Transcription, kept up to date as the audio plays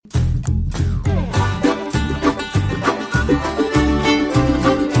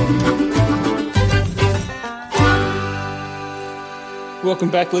welcome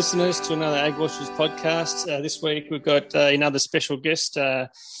back, listeners, to another Ag Watchers podcast. This week we've got another special guest,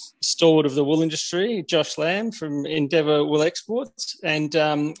 stalwart of the wool industry, Josh Lamb from Endeavour Wool Exports, and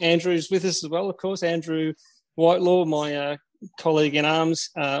Andrew's with us as well, of course. Andrew Whitelaw, my colleague in arms,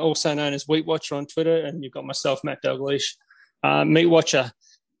 also known as Wheat Watcher on Twitter, and you've got myself, Matt Dalgleish, Meat Watcher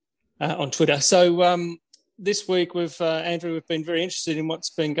on Twitter. So this week, Andrew, we've been very interested in what's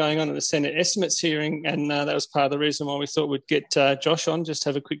been going on at the Senate estimates hearing, and that was part of the reason why we thought we'd get Josh on, just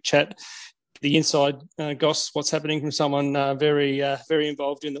have a quick chat, the inside goss, what's happening from someone very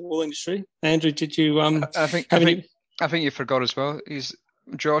involved in the wool industry. Andrew, did you I think you forgot as well.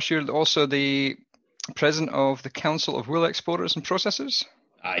 Josh, you're also the president of the Council of Wool Exporters and Processors?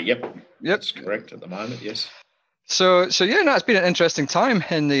 Yep. That's correct at the moment, yes. So it's been an interesting time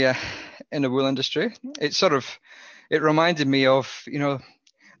in the wool industry. It reminded me of,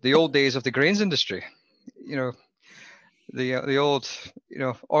 the old days of the grains industry. The old,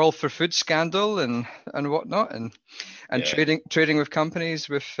 oil for food scandal and whatnot, and trading with companies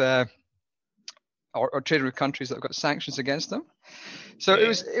with or trading with countries that have got sanctions against them. So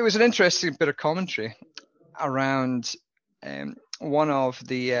it was an interesting bit of commentary around one of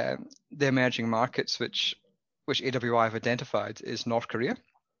the emerging markets which AWI have identified is North Korea.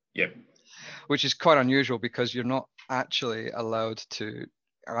 Yep. Which is quite unusual because you're not actually allowed to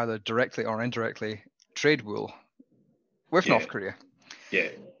either directly or indirectly trade wool with North Korea. Yeah.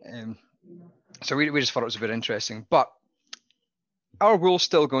 So we just thought it was a bit interesting. But our wool's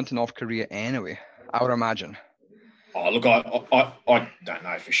still going to North Korea anyway, I would imagine. Oh, look, I don't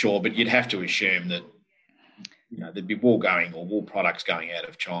know for sure, but you'd have to assume that there'd be wool products going out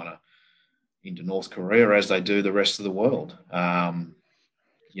of China into North Korea as they do the rest of the world.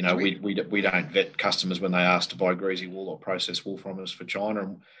 We don't vet customers when they ask to buy greasy wool or processed wool from us for China,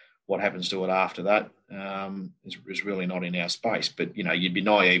 and what happens to it after that is really not in our space. But you'd be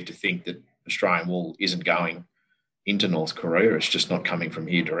naive to think that Australian wool isn't going into North Korea. It's just not coming from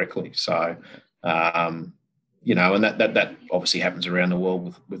here directly. So, and that obviously happens around the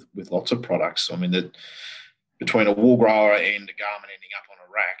world with lots of products. I mean, that between a wool grower and a garment ending up on a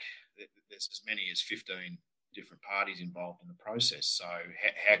rack, there's as many as 15 different parties involved in the process. So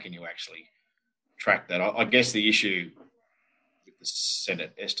how can you actually track that? I guess the issue with the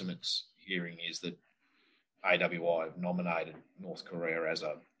Senate estimates hearing is that AWI have nominated North Korea as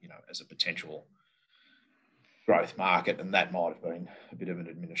a potential growth market, and that might have been a bit of an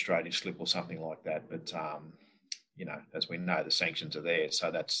administrative slip or something like that. But as we know, the sanctions are there,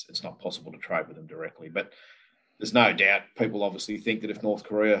 so it's not possible to trade with them directly. But there's no doubt people obviously think that if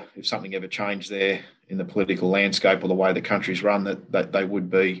something ever changed there in the political landscape or the way the country's run, that they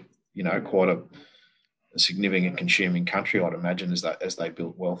would be, quite a significant consuming country, I'd imagine, as they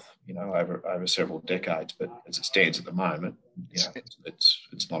built wealth, over several decades. But as it stands at the moment,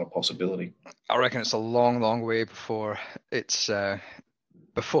 it's not a possibility. I reckon it's a long, long way before it's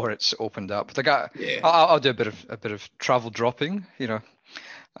opened up. I'll do a bit of travel dropping.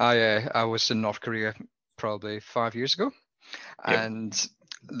 I was in North Korea probably 5 years ago, and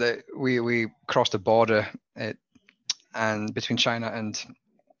we crossed the border and between China and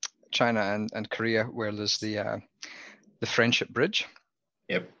Korea, where there's the Friendship Bridge.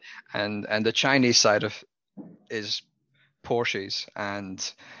 Yep. And the Chinese side is Porsches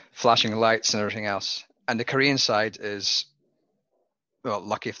and flashing lights and everything else, and the Korean side is, well,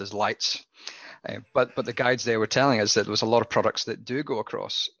 lucky if there's lights. But the guides there were telling us that there was a lot of products that do go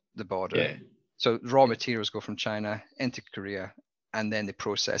across the border. Yeah. So raw materials go from China into Korea, and then they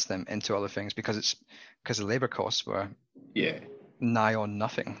process them into other things because the labor costs were nigh on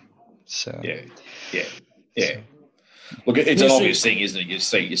nothing. So Look, it's an obvious thing, isn't it? You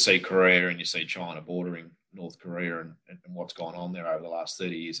see Korea and you see China bordering North Korea and what's gone on there over the last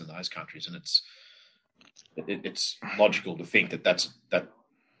 30 years in those countries, and it's logical to think that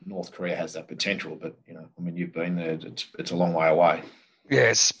North Korea has that potential. But you've been there; it's a long way away. Yeah,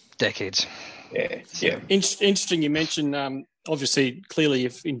 it's decades. Yeah. Interesting. You mentioned obviously, clearly,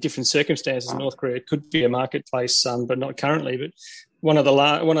 if in different circumstances, North Korea could be a marketplace, but not currently. But one of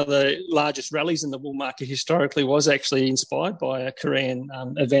the largest rallies in the wool market historically was actually inspired by a Korean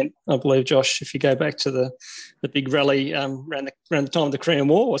event, I believe, Josh. If you go back to the big rally around the time of the Korean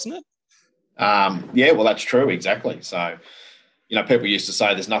War, wasn't it? Well, that's true, exactly. So, people used to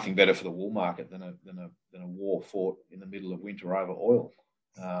say there's nothing better for the wool market than a war fought in the middle of winter over oil.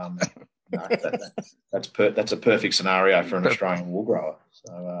 That's a perfect scenario for an Australian wool grower.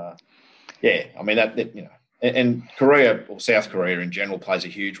 So, and Korea, or South Korea in general, plays a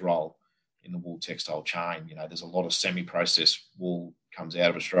huge role in the wool textile chain. There's a lot of semi-processed wool comes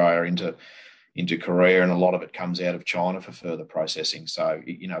out of Australia into Korea, and a lot of it comes out of China for further processing. So,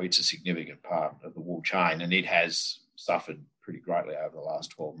 it's a significant part of the wool chain, and it has suffered pretty greatly over the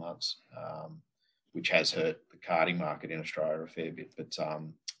last 12 months, which has hurt the carding market in Australia a fair bit. But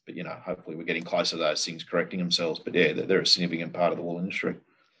hopefully we're getting closer to those things correcting themselves. But yeah, they're a significant part of the wool industry.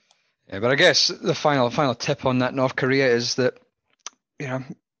 Yeah, but I guess the final tip on that North Korea is that,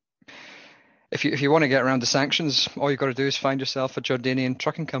 if you want to get around the sanctions, all you've got to do is find yourself a Jordanian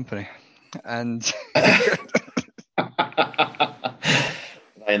trucking company, and are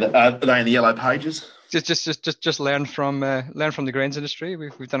they in the yellow pages? Just learn from the grains industry.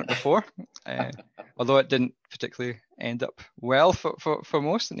 We've done it before, although it didn't particularly end up well for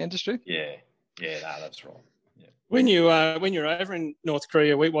most in the industry. Yeah, no, that's right. Yeah. When you're over in North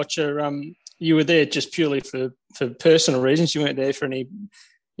Korea, Wheat Watcher, you were there just purely for personal reasons. You weren't there for any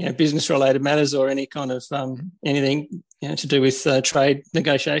business related matters or any kind of anything to do with trade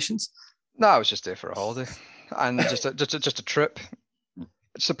negotiations. No, I was just there for a holiday and just a trip.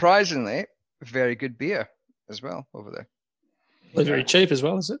 Surprisingly, very good beer as well over there. Well, very cheap as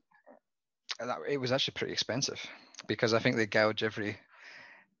well, is it? It was actually pretty expensive because I think they gouge every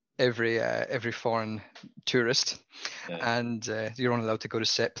foreign tourist, and you're only allowed to go to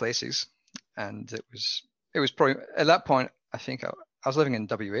set places. And it was probably at that point, I think I was living in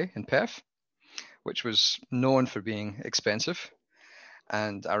WA in Perth, which was known for being expensive,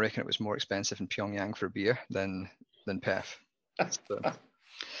 and I reckon it was more expensive in Pyongyang for beer than Perth.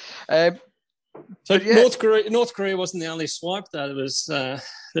 So yeah. North Korea wasn't the only swipe though. There was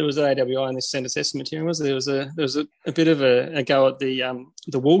AWI in this Senate Estimate hearing. There was a bit of a go at the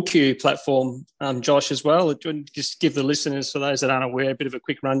WoolQ platform, Josh, as well. Just give the listeners, for those that aren't aware, a bit of a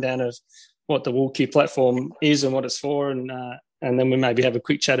quick rundown of what the WoolQ platform is and what it's for, and then we maybe have a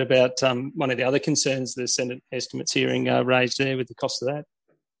quick chat about one of the other concerns the Senate Estimates hearing raised there with the cost of that.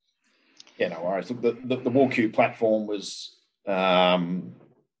 Yeah, no worries. Look, the WoolQ platform was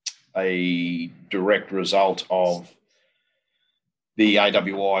a direct result of the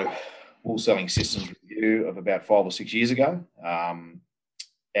AWI wool selling systems review of about 5 or 6 years ago.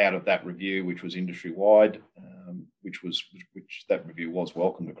 Out of that review, which was industry wide, which that review was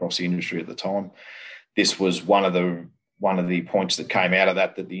welcomed across the industry at the time. This was one of the points that came out of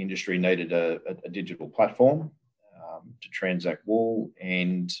that the industry needed a digital platform to transact wool,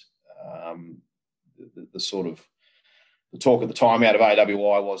 and the sort of the talk at the time out of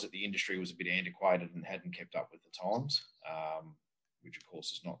AWI was that the industry was a bit antiquated and hadn't kept up with the times, which of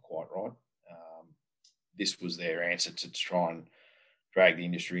course is not quite right. This was their answer to try and drag the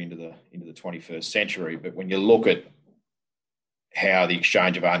industry into the 21st century. But when you look at how the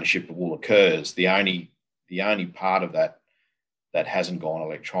exchange of ownership of wool occurs, the only part of that hasn't gone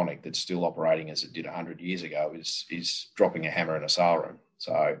electronic, that's still operating as it did 100 years ago, is dropping a hammer in a sale room.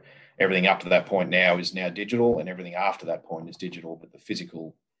 So everything up to that point now is now digital, and everything after that point is digital, but the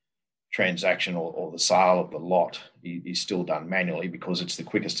physical transaction or the sale of the lot is still done manually because it's the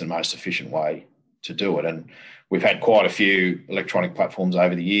quickest and most efficient way to do it. And we've had quite a few electronic platforms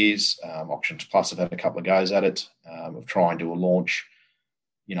over the years. Auctions Plus have had a couple of goes at it, of trying to launch,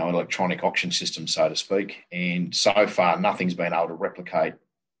 an electronic auction system, so to speak. And so far, nothing's been able to replicate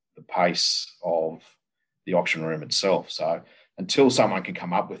the pace of the auction room itself. So until someone can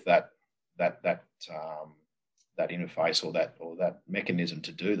come up with that interface or that mechanism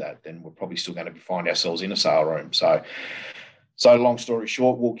to do that, then we're probably still going to find ourselves in a sale room. So long story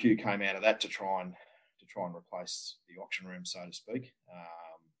short, WoolQ came out of that to try and replace the auction room, so to speak,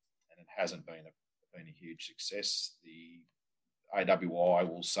 and it hasn't been a huge success. The AWI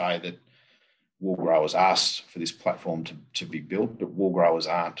will say that wool growers asked for this platform to be built, but wool growers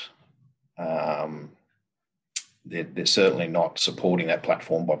aren't. They're certainly not supporting that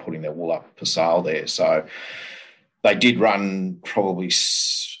platform by putting their wool up for sale there. So they did run probably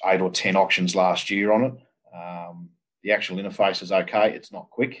 8 or 10 auctions last year on it. The actual interface is okay. It's not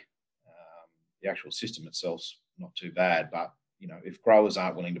quick. The actual system itself's not too bad. But, if growers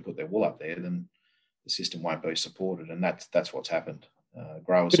aren't willing to put their wool up there, then the system won't be supported. And that's what's happened.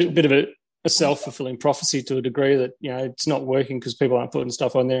 Growers a bit of a self-fulfilling prophecy to a degree that, it's not working because people aren't putting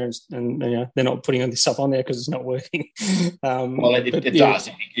stuff on there, and they're not putting this stuff on there because it's not working. Well, it does.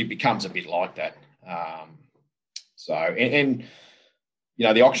 It becomes a bit like that.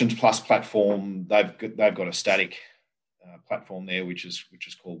 The Auctions Plus platform, they've got a static platform there, which is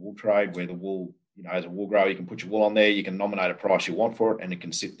called Wool Trade, where the wool, as a wool grower, you can put your wool on there, you can nominate a price you want for it, and it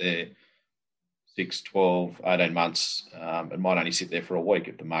can sit there 6, 12, 18 months. It might only sit there for a week.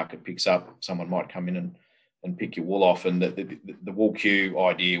 If the market picks up, someone might come in and pick your wool off. And the WoolQ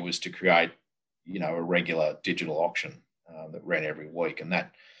idea was to create, a regular digital auction that ran every week. And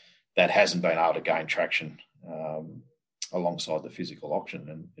that hasn't been able to gain traction alongside the physical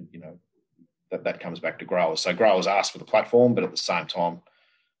auction. And you know, that comes back to growers. So growers ask for the platform, but at the same time,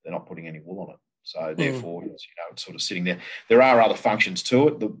 they're not putting any wool on it. So therefore, it's sort of sitting there. There are other functions to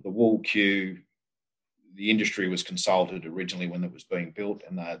it. The wool queue, the industry was consulted originally when it was being built,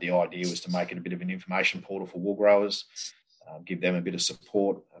 and the idea was to make it a bit of an information portal for wool growers, give them a bit of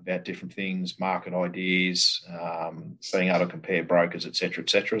support about different things, market ideas, being able to compare brokers, et cetera, et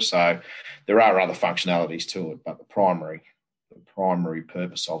cetera. So there are other functionalities to it, but the primary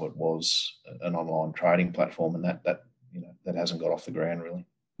purpose of it was an online trading platform, and that hasn't got off the ground really.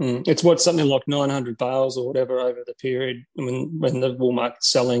 It's something like 900 bales or whatever over the period when the wool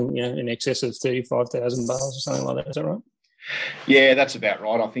market's selling, in excess of 35,000 bales or something like that. Is that right? Yeah, that's about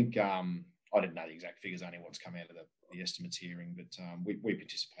right. I think I didn't know the exact figures, only what's come out of the estimates hearing, but we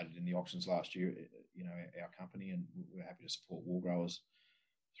participated in the auctions last year, our company, and we're happy to support wool growers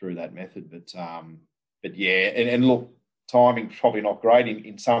through that method. But yeah, and look, timing's probably not great.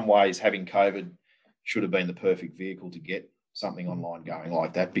 In some ways, having COVID should have been the perfect vehicle to get something online going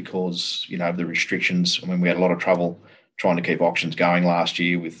like that, because the restrictions. I mean, we had a lot of trouble trying to keep auctions going last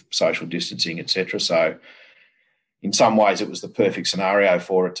year with social distancing, etc. So in some ways it was the perfect scenario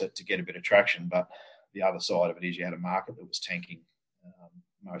for it to get a bit of traction. But the other side of it is you had a market that was tanking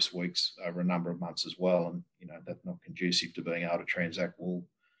most weeks over a number of months as well, and that's not conducive to being able to transact wool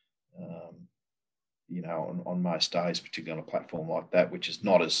on most days, particularly on a platform like that, which is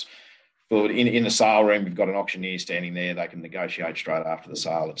not as in the sale room. We've got an auctioneer standing there; they can negotiate straight after the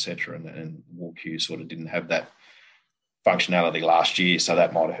sale, etc. And wool queue sort of didn't have that functionality last year, so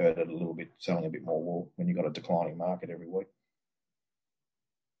that might have hurt it a little bit, selling a bit more wool when you've got a declining market every week.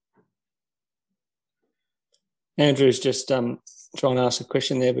 Andrew's just trying to ask a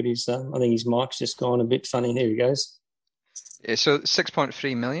question there, but I think his mic's just gone a bit funny. Here he goes. Yeah, so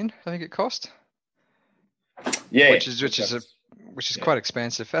 6.3 million, I think it cost. Yeah, which is quite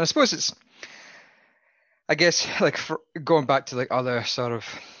expensive, and I suppose it's, I guess, like for going back to like other sort of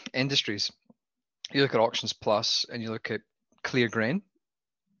industries, you look at Auctions Plus and you look at Clear Grain,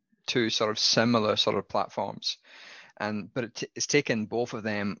 two sort of similar sort of platforms, but it's taken both of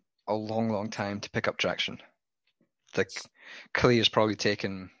them a long time to pick up traction. Like Clear's probably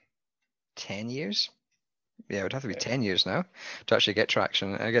taken 10 years. Yeah, it would have to be 10 years now to actually get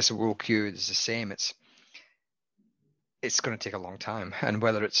traction. And I guess Wool Q is the same. It's going to take a long time, and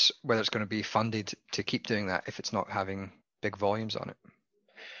whether it's going to be funded to keep doing that if it's not having big volumes on it.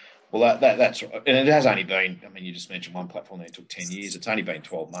 Well, that's right. And it has only been, I mean, you just mentioned one platform that took 10 years. It's only been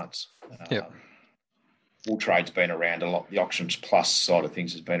 12 months. Wool Trade's been around a lot. The Auctions Plus side of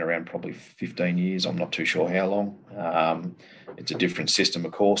things has been around probably 15 years. I'm not too sure how long. It's a different system,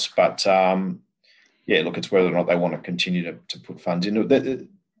 of course. But, look, it's whether or not they want to continue to put funds into it.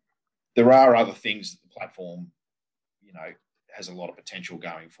 There are other things that the platform has a lot of potential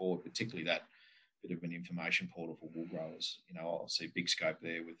going forward, particularly that bit of an information portal for wool growers. I'll see big scope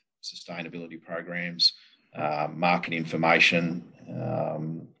there with sustainability programs, market information,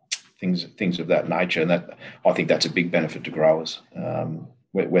 things of that nature, and that I think that's a big benefit to growers.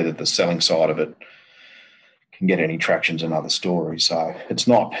 Whether the selling side of it can get any traction is another story. So it's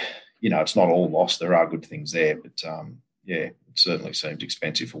not all lost. There are good things there, but it certainly seems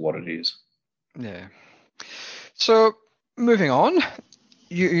expensive for what it is. Yeah. So moving on,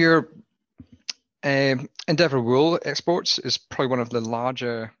 your Endeavour Wool Exports is probably one of the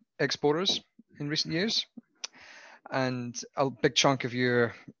larger exporters in recent years, and a big chunk of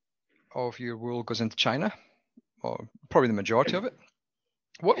your wool goes into China, or probably the majority of it.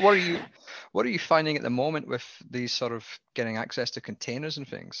 What are you finding at the moment with these sort of getting access to containers and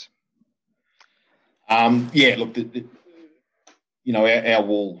things? Look, our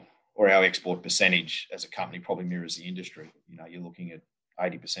wool or our export percentage as a company probably mirrors the industry. You're looking at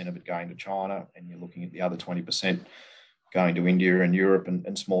 80% of it going to China, and you're looking at the other 20% going to India and Europe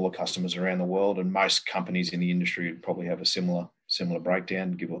and smaller customers around the world. And most companies in the industry would probably have a similar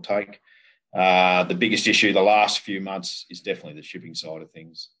breakdown, give or take. The biggest issue the last few months is definitely the shipping side of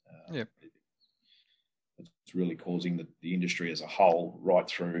things. It's really causing the industry as a whole, right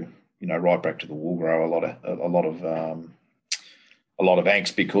through, right back to the wool grower, a lot of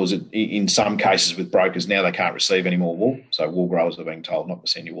angst, because in some cases with brokers now they can't receive any more wool. So wool growers are being told not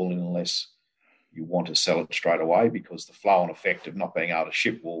to send you wool in unless you want to sell it straight away, because the flow-on effect of not being able to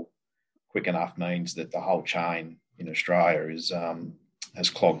ship wool quick enough means that the whole chain in Australia has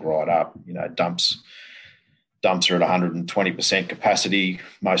clogged right up. Dumps are at 120% capacity.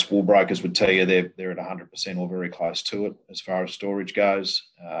 Most wool brokers would tell you they're at 100% or very close to it as far as storage goes.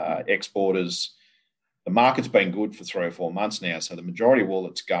 Exporters the market's been good for 3 or 4 months now. So the majority of wool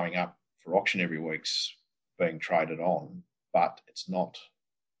that's going up for auction every week's being traded on, but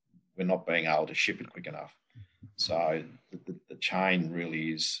we're not being able to ship it quick enough. So the chain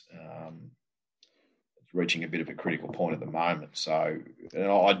really is reaching a bit of a critical point at the moment. So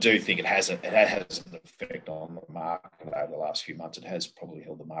I do think it has an effect on the market over the last few months. It has probably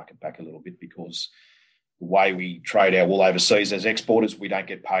held the market back a little bit because the way we trade our wool overseas as exporters, we don't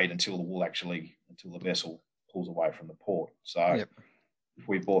get paid until the vessel pulls away from the port. So if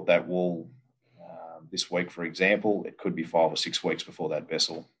we bought that wool this week, for example, it could be 5 or 6 weeks before that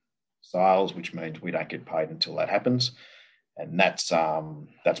vessel sails, which means we don't get paid until that happens. And that's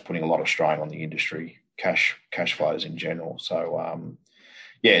putting a lot of strain on the industry, cash flows in general. So,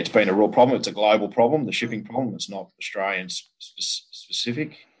 it's been a real problem. It's a global problem, the shipping problem. It's not Australian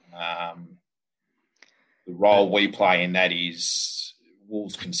specific. The role we play in that is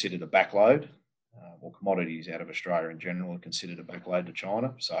wool's considered a backload, or commodities out of Australia in general are considered a backload to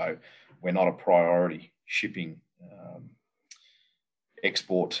China. So we're not a priority shipping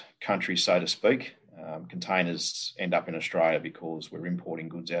export country, so to speak. Containers end up in Australia because we're importing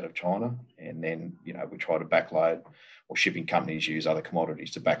goods out of China, and then we try to backload, or shipping companies use other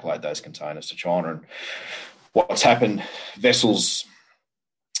commodities to backload those containers to China. And what's happened, vessels,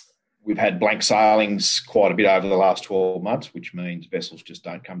 we've had blank sailings quite a bit over the last 12 months, which means vessels just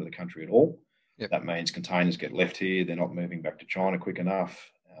don't come to the country at all. That means containers get left here. They're not moving back to China quick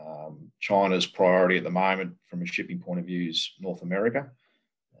enough. China's priority at the moment from a shipping point of view is North America.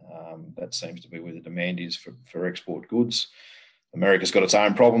 That seems to be where the demand is for export goods. America's got its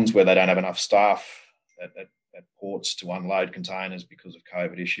own problems where they don't have enough staff at ports to unload containers because of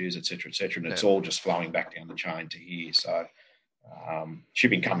COVID issues, et cetera, and it's all just flowing back down the chain to here. So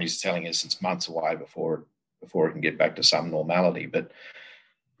shipping companies are telling us it's months away before it can get back to some normality. But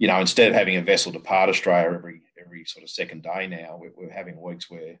instead of having a vessel depart Australia every sort of second day now, we're having weeks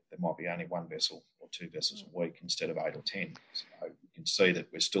where there might be only 1 vessel or 2 vessels a week instead of 8 or 10. So you can see that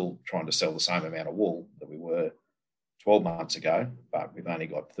we're still trying to sell the same amount of wool that we were 12 months ago, but we've only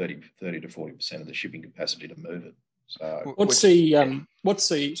got 30 to 40% of the shipping capacity to move it. So what's the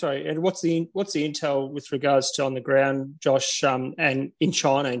intel with regards to on the ground, Josh, and in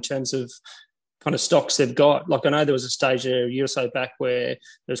China in terms of kind of stocks they've got? Like, I know there was a stage there a year or so back where there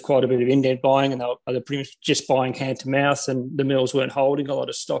was quite a bit of indent buying, and they were pretty much just buying hand to mouth, and the mills weren't holding a lot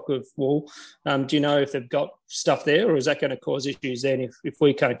of stock of wool. Do you know if they've got stuff there, or is that going to cause issues then if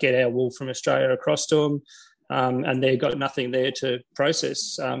we can't get our wool from Australia across to them, and they've got nothing there to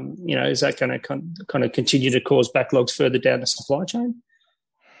process? Is that going to kind of continue to cause backlogs further down the supply chain?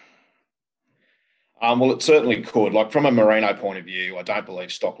 Well, it certainly could. Like, from a merino point of view, I don't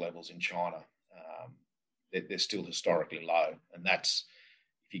believe stock levels in China, they're still historically low. And that's,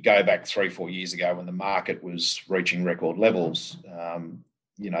 if you go back 3-4 years ago when the market was reaching record levels,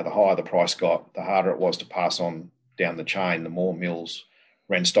 the higher the price got, the harder it was to pass on down the chain, the more mills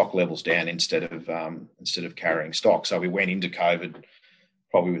ran stock levels down instead of carrying stock. So we went into COVID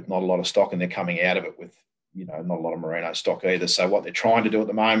probably with not a lot of stock, and they're coming out of it with not a lot of merino stock either. So what they're trying to do at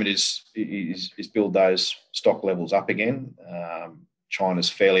the moment is build those stock levels up again. China's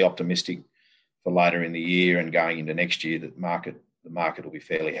fairly optimistic for later in the year and going into next year that the market will be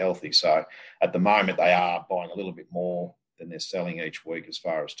fairly healthy. So at the moment they are buying a little bit more than they're selling each week as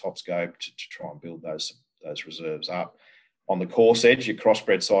far as tops go to try and build those reserves up. On the coarse edge, your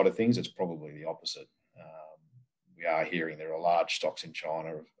crossbred side of things, it's probably the opposite. We are hearing there are large stocks in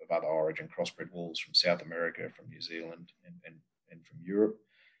China of other origin crossbred wools from South America, from New Zealand and from Europe.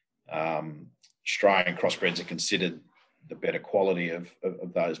 Australian crossbreds are considered the better quality of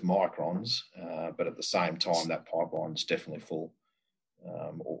those microns, but at the same time that pipeline is definitely full,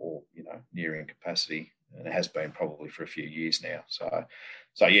 or nearing capacity, and it has been probably for a few years now. So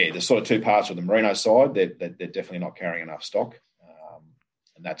yeah, there's sort of 2 parts with the merino side. They're definitely not carrying enough stock,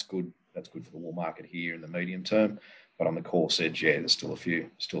 and that's good. That's good for the wool market here in the medium term. But on the coarse edge, there's still a few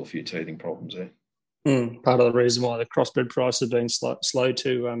teething problems there. Part of the reason why the crossbred price has been slow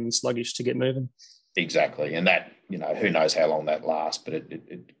to sluggish to get moving. Exactly, and that who knows how long that lasts, but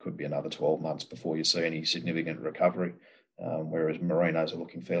it could be another 12 months before you see any significant recovery. Whereas merinos are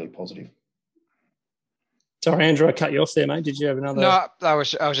looking fairly positive. Sorry, Andrew, I cut you off there, mate. Did you have another? No, I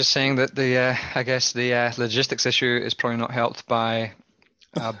was just saying that the logistics issue is probably not helped by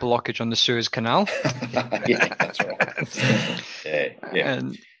blockage on the Suez Canal. Yeah, that's right. Yeah.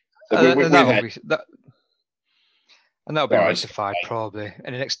 And that'll be rectified probably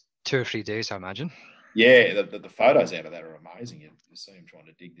in the next 2 or 3 days, I imagine. Yeah, the photos out of that are amazing. You see them trying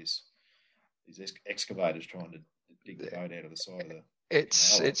to dig these excavators trying to dig the boat out of the side of the.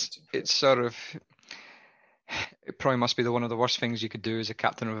 It's sort of, it probably must be one of the worst things you could do as a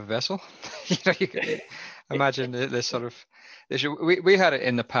captain of a vessel. You could imagine this sort of issue. We had it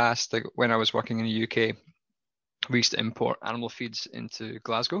in the past, like when I was working in the UK. We used to import animal feeds into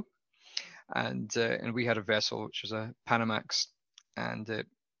Glasgow, and we had a vessel which was a Panamax, and it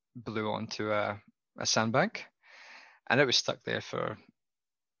blew onto a sandbank, and it was stuck there for,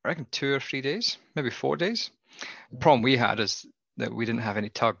 I reckon, 2 or 3 days, maybe 4 days. The problem we had is that we didn't have any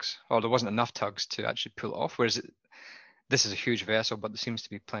tugs, or there wasn't enough tugs to actually pull it off. Whereas this is a huge vessel, but there seems to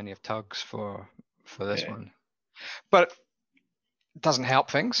be plenty of tugs for this one. But it doesn't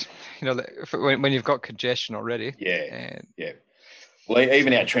help things, when you've got congestion already. Yeah. Well,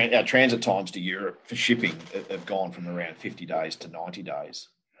 even our transit times to Europe for shipping have gone from around 50 days to 90 days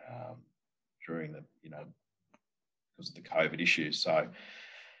during the, because of the COVID issues. So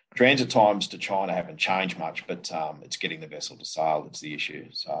transit times to China haven't changed much, but it's getting the vessel to sail that's the issue.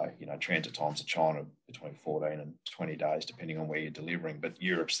 So, transit times to China between 14 and 20 days, depending on where you're delivering. But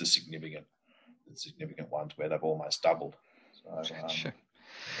Europe's the significant ones where they've almost doubled. So, sure.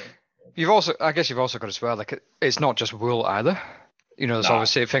 You've also got as well, like it's not just wool either. There's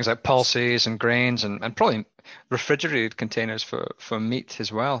obviously things like pulses and grains and probably refrigerated containers for meat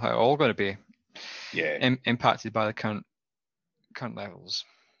as well are all going to be impacted by the current levels.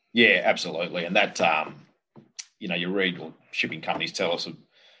 Yeah, absolutely. And that, you read what shipping companies tell us,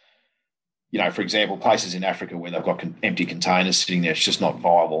 for example, places in Africa where they've got empty containers sitting there, it's just not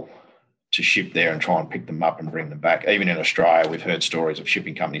viable to ship there and try and pick them up and bring them back. Even in Australia, we've heard stories of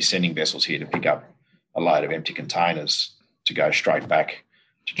shipping companies sending vessels here to pick up a load of empty containers to go straight back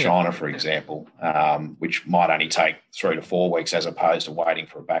to China, for example, which might only take 3 to 4 weeks as opposed to waiting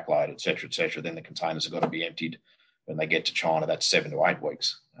for a backload, et cetera, et cetera. Then the containers have got to be emptied when they get to China. That's 7 to 8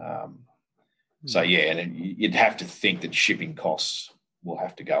 weeks. And you'd have to think that shipping costs will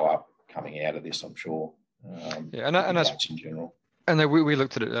have to go up coming out of this, I'm sure. And that's in general. And then we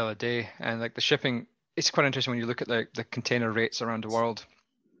looked at it the other day, and like the shipping, it's quite interesting when you look at the container rates around the world,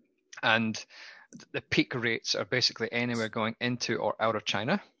 and the peak rates are basically anywhere going into or out of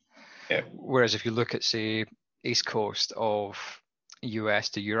China. Yeah. Whereas if you look at, say, east coast of US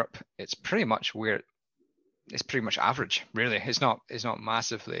to Europe, it's pretty much average, really. It's not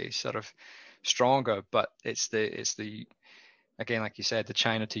massively sort of stronger, but it's the again, like you said, the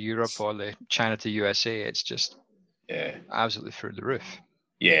China to Europe or the China to USA, it's just absolutely through the roof.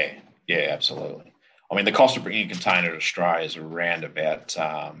 Yeah, absolutely. I mean, the cost of bringing a container to Australia is around about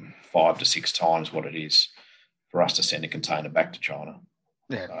 5 to 6 times what it is for us to send a container back to China.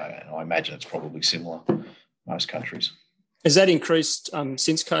 Yeah. And I imagine it's probably similar most countries. Has that increased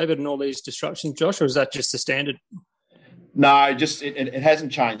since COVID and all these disruptions, Josh, or is that just the standard? No, just it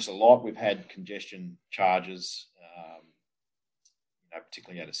hasn't changed a lot. We've had congestion charges,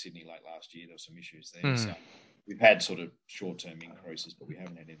 particularly out of Sydney late last year. There were some issues there. So we've had sort of short-term increases, but we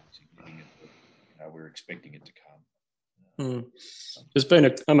haven't had anything significant. But, we're expecting it to come. There's been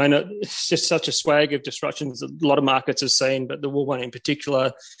it's just such a swag of disruptions that a lot of markets have seen, but the wool one in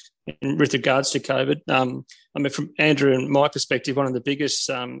particular, with regards to COVID. From Andrew and my perspective, one of the biggest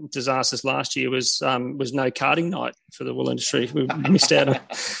disasters last year was no carding night for the wool industry. We missed out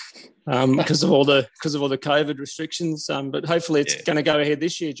on because of all the COVID restrictions. But hopefully it's going to go ahead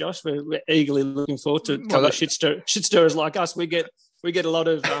this year, Josh. We're eagerly looking forward to a couple of shit stirrers like us. We get a lot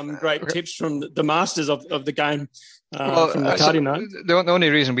of great tips from the masters of the game from the carding night. The only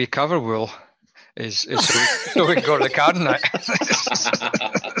reason we cover wool is so we can go to the carding night.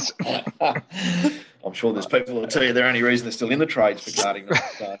 I'm sure there's people who will tell you the only reason they're still in the trades for carding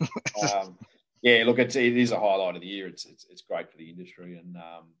night. So, look, it is a highlight of the year. It's great for the industry, and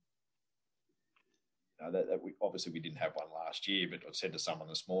we didn't have one last year, but I said to someone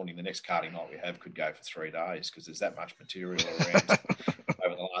this morning, the next carding night we have could go for 3 days because there's that much material around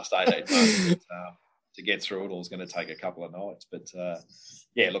over the last 18 months. To get through it all is going to take a couple of nights. But,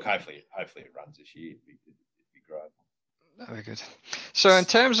 look, hopefully it runs this year. It'd be great. Very good. So in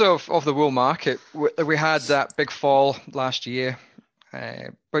terms of the wool market, we had that big fall last year,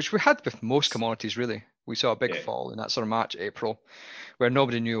 which we had with most commodities, really. We saw a big fall in that sort of March, April, where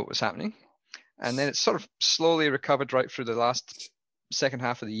nobody knew what was happening. And then it sort of slowly recovered right through the last second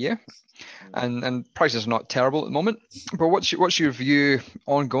half of the year. And prices are not terrible at the moment. But what's your view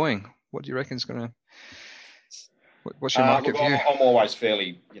ongoing? What do you reckon is going to... What's your market view? I'm always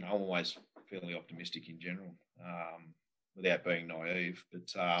fairly optimistic in general, without being naive.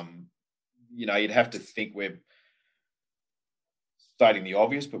 But you'd have to think we're stating the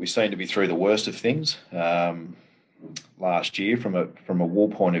obvious, but we seem to be through the worst of things. Last year, from a wool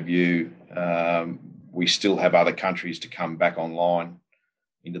point of view, we still have other countries to come back online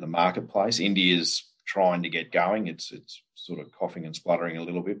into the marketplace. India's trying to get going. It's sort of coughing and spluttering a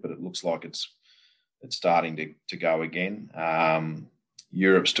little bit, but it looks like it's starting to go again.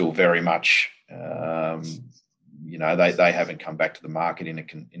 Europe's still very much, they haven't come back to the market in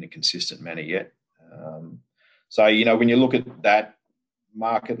a consistent manner yet. So when you look at that,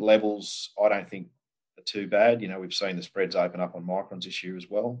 market levels, I don't think are too bad. We've seen the spreads open up on microns this year as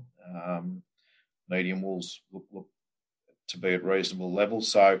well. Medium wools look to be at reasonable levels.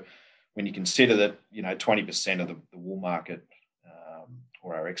 So when you consider that 20% of the wool market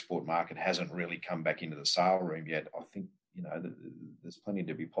or our export market hasn't really come back into the sale room yet, I think there's plenty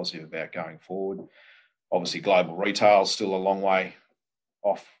to be positive about going forward. Obviously, global retail is still a long way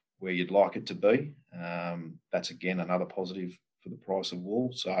off where you'd like it to be. That's again another positive for the price of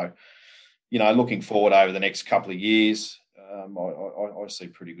wool. So, looking forward over the next couple of years, I see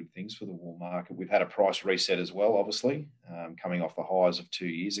pretty good things for the wool market. We've had a price reset as well, obviously, coming off the highs of 2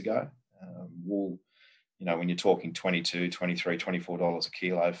 years ago. Wool, when you're talking $22, $23, $24 a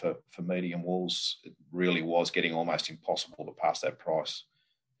kilo for medium wools, it really was getting almost impossible to pass that price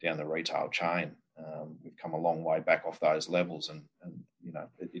down the retail chain. We've come a long way back off those levels, and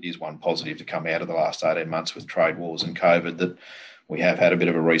it is one positive to come out of the last 18 months with trade wars and COVID that we have had a bit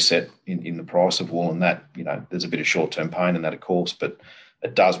of a reset in the price of wool, and that there's a bit of short-term pain in that, of course, but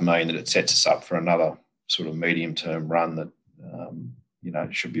it does mean that it sets us up for another sort of medium-term run that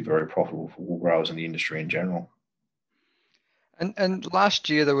should be very profitable for wool growers in the industry in general. And last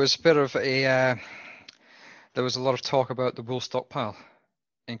year there was a bit of there was a lot of talk about the wool stockpile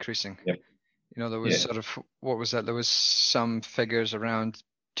increasing. Yep. There was sort of, what was that? There was some figures around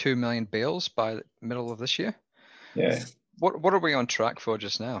 2 million bales by the middle of this year. Yeah. What are we on track for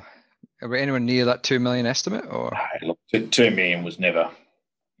just now? Are we anywhere near that 2 million estimate? Or look, 2 million was never,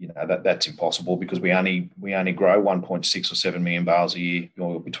 that's impossible because we only grow 1.6 or 7 million bales a year,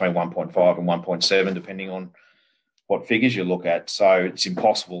 or between 1.5 and 1.7, depending on what figures you look at. So it's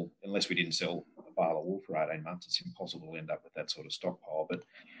impossible, unless we didn't sell a bale of wool for 18 months, it's impossible to end up with that sort of stockpile. But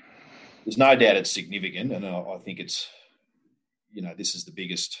there's no doubt it's significant, and I think it's, this is the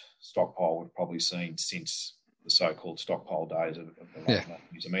biggest stockpile we've probably seen since the so-called stockpile days of the late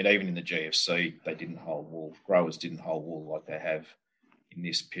 90s. I mean, even in the GFC, they didn't hold wool. Growers didn't hold wool like they have in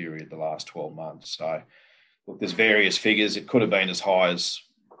this period, the last 12 months. So, look, there's various figures. It could have been as high as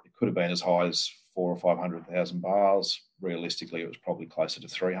 400,000 or 500,000 bales. Realistically, it was probably closer to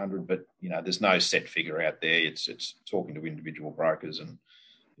 300. But there's no set figure out there. It's talking to individual brokers, and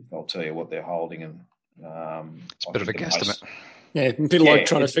they'll tell you what they're holding, and it's a bit of a guesstimate. Yeah, a bit like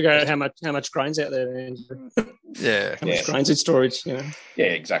trying to figure out how much grain's out there, and how much grain's in storage. Yeah,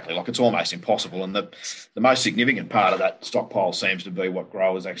 exactly. Like, it's almost impossible, and the most significant part of that stockpile seems to be what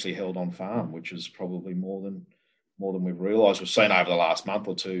growers actually held on farm, which is probably more than we've realised. We've seen over the last month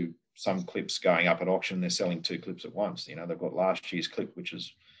or two some clips going up at auction. They're selling 2 clips at once. They've got last year's clip, which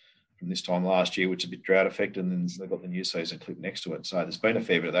is from this time last year, which is a bit drought affected, and then they've got the new season clip next to it. So there's been a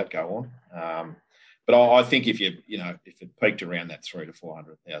fair bit of that go on. But I think if if it peaked around that 300,000 to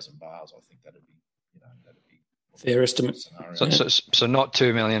 400,000 bales, I think that'd be fair estimate. So not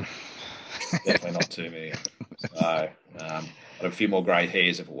 2 million. Definitely not 2 million. So I'd have a few more grey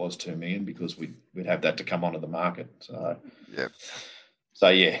hairs if it was 2 million, because we'd have that to come onto the market. So So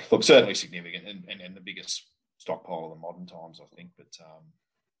look, certainly significant, and the biggest stockpile of the modern times, I think. But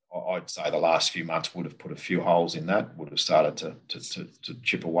I'd say the last few months would have put a few holes in that, would have started to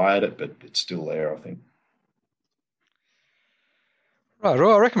chip away at it, but it's still there, I think. Right,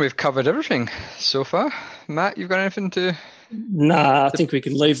 well, I reckon we've covered everything so far. Matt, you've got anything to? Nah, I think we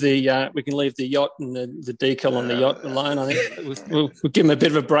can leave the yacht and the decal on the yacht alone. I think we'll give them a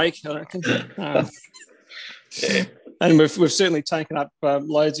bit of a break, I reckon. And we've certainly taken up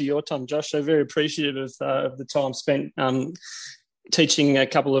loads of your time, Josh. So very appreciative of the time spent teaching a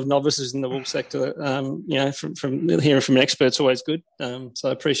couple of novices in the wool sector. From hearing from an expert's always good. So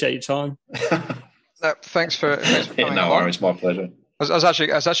I appreciate your time. Thanks for coming no along. worries, my pleasure. I was actually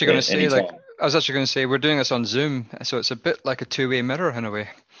going to say, we're doing this on Zoom, so it's a bit like a two-way mirror in a way.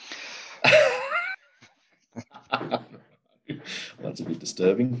 That's a bit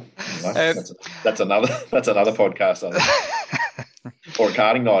disturbing. That's another podcast, I think. Or a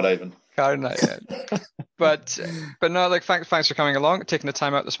carding night, even. Carding night, yeah. But no, thanks for coming along, taking the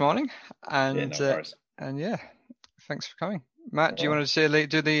time out this morning, and no worries. Thanks for coming, Matt. Do you want to say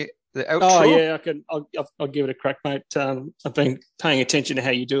do the outro? Oh yeah, I'll give it a crack, mate. I've been paying attention to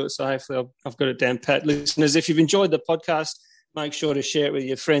how you do it, so hopefully I've got it down pat. Listeners, if you've enjoyed the podcast, make sure to share it with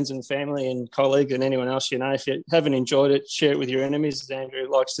your friends and family and colleague and anyone else you know. If you haven't enjoyed it, share it with your enemies, as Andrew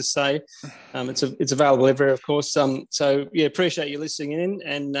likes to say. It's available everywhere, of course. So yeah, appreciate you listening in,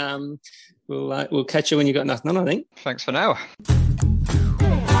 and we'll catch you when you got nothing on, I think. Thanks for now.